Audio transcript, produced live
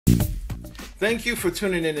Thank you for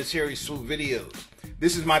tuning in to Terry Swoope videos.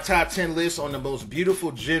 This is my top 10 list on the most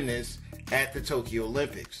beautiful gymnasts at the Tokyo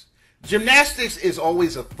Olympics. Gymnastics is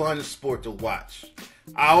always a fun sport to watch.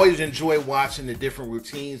 I always enjoy watching the different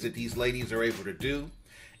routines that these ladies are able to do.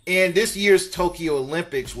 And this year's Tokyo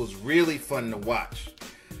Olympics was really fun to watch.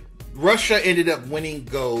 Russia ended up winning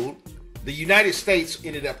gold. The United States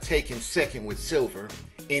ended up taking second with silver.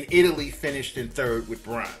 And Italy finished in third with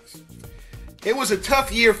bronze. It was a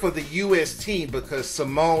tough year for the U.S. team because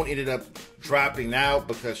Simone ended up dropping out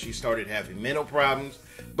because she started having mental problems,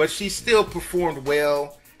 but she still performed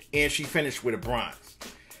well and she finished with a bronze.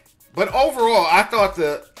 But overall, I thought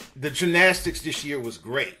the gymnastics this year was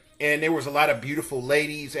great, and there was a lot of beautiful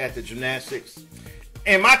ladies at the gymnastics.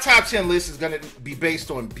 And my top 10 list is going to be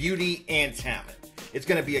based on beauty and talent. It's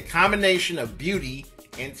going to be a combination of beauty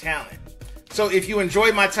and talent. So if you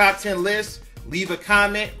enjoyed my top 10 list, leave a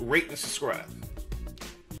comment, rate, and subscribe.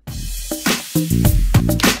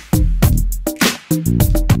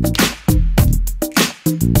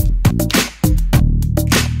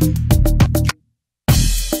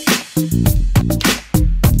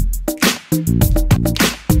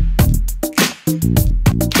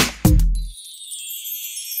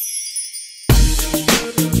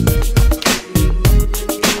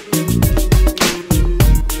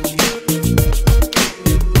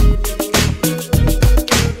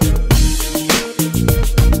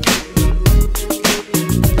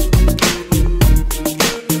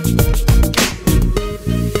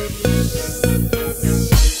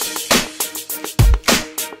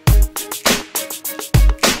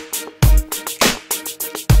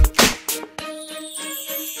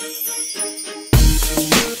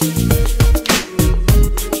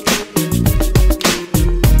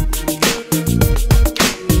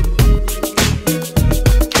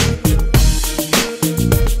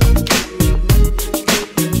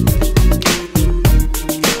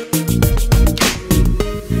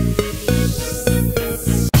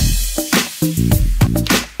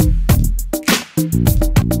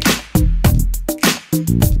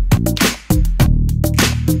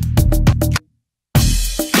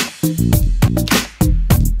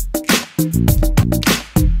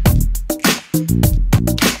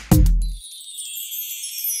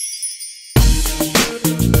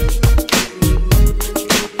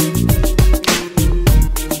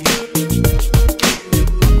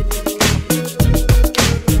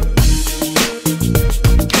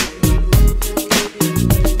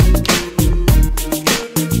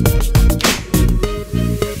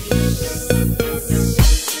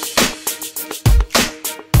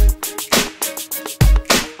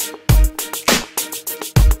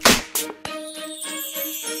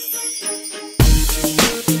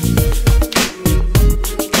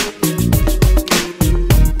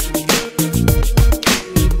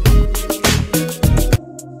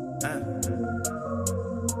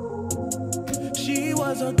 She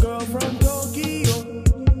was a girl from Tokyo.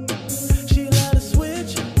 She let her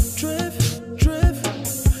switch, drift.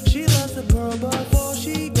 She loves the pearl before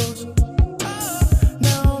she goes.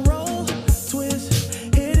 Now roll, twist,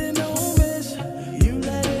 hit and don't miss. You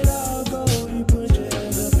let it all go. You put your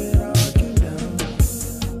hands up and I'll get down.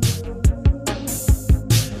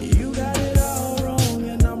 You got it all wrong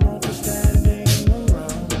and I'm wrong for standing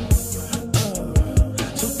around.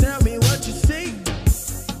 So tell me what you see.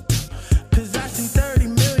 'Cause I see 30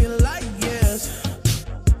 million light years.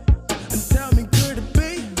 And tell me, could it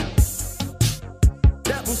be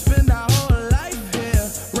that we'll spend our whole life here,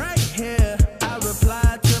 right here? I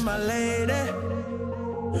replied to my lady,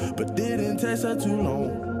 but didn't text her too long.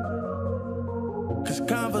 'Cause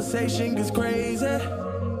conversation gets crazy,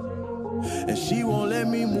 and she won't let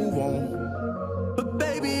me move on. But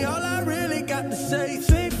baby, all I really got to say is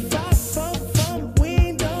 5, 4, 4, we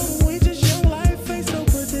ain't done. We just young, life ain't so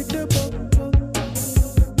predictable.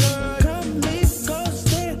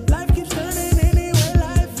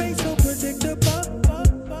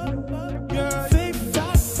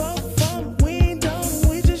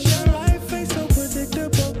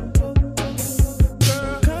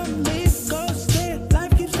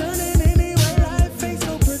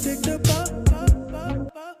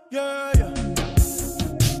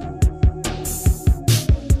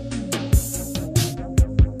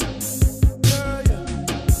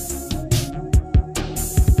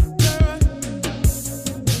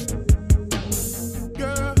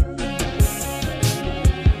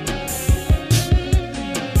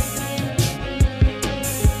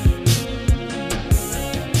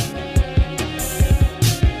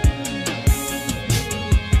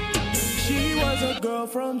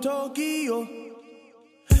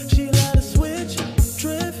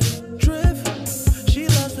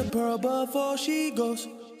 a pearl before she goes.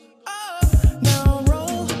 Oh, now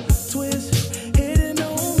roll, twist, hit and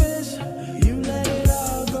don't miss. You let it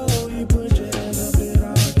all go, you put your hands up, it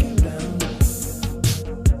all came down.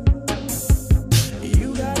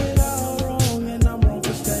 You got it all wrong, and I'm wrong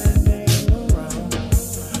for standing around.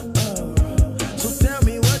 So tell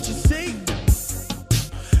me what you see,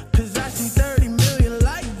 'cause I see 30 million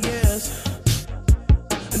light years.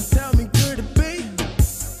 And tell me, could it be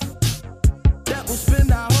that we'll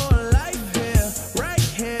spend our whole life here, right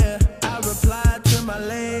here? I replied to my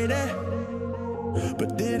lady,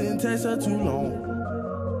 but didn't text her too long,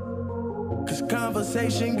 'cause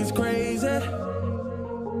conversation gets crazy,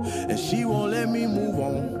 and she won't let me move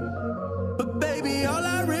on. But baby, all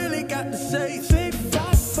I really got to say is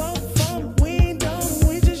 5, 4, 4, we ain't done,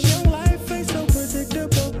 we just young, life ain't so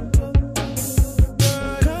predictable.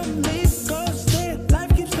 Come, leave, go, stay,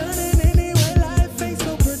 life keeps turning anyway, life ain't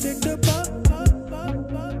so predictable.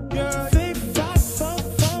 5, 4,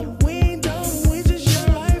 4, we ain't done, we just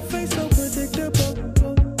young, life ain't so predictable.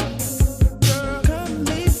 Come,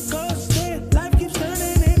 leave, go, stay, life keeps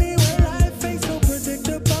turning anyway, life ain't so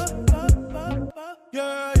predictable.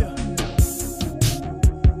 Yeah, yeah.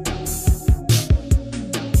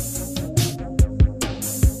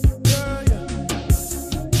 Yeah, yeah.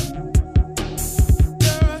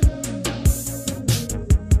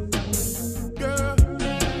 Yeah.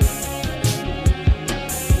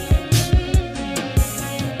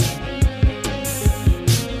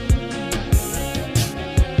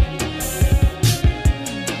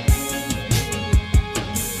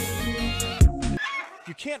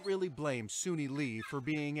 You can't really blame Suni Lee for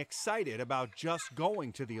being excited about just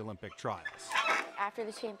going to the Olympic trials. After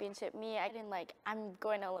the championship meet, I didn't I'm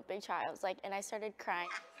going to Olympic trials, and I started crying.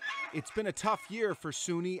 It's been a tough year for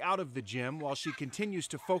Suni out of the gym while she continues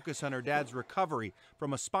to focus on her dad's recovery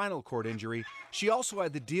from a spinal cord injury. She also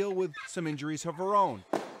had to deal with some injuries of her own.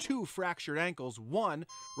 2 fractured ankles, one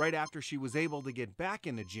right after she was able to get back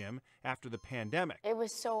in the gym after the pandemic. It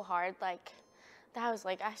was so hard, I was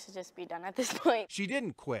I should just be done at this point. She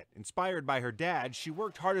didn't quit. Inspired by her dad, she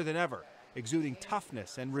worked harder than ever, exuding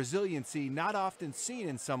toughness and resiliency not often seen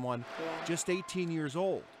in someone just 18 years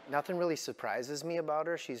old. Nothing really surprises me about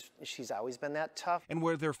her. She's always been that tough. And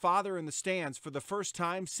with their father in the stands for the first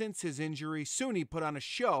time since his injury, Suni put on a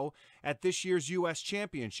show at this year's U.S.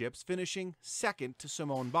 Championships, finishing second to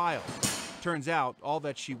Simone Biles. Turns out all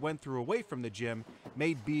that she went through away from the gym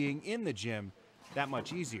made being in the gym that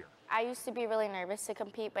much easier. I used to be really nervous to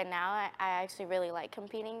compete, but now I actually really like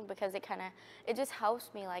competing because it just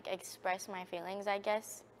helps me express my feelings, I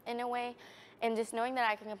guess, in a way. And just knowing that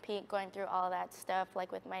I can compete, going through all that stuff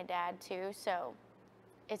with my dad too, so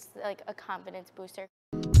it's a confidence booster.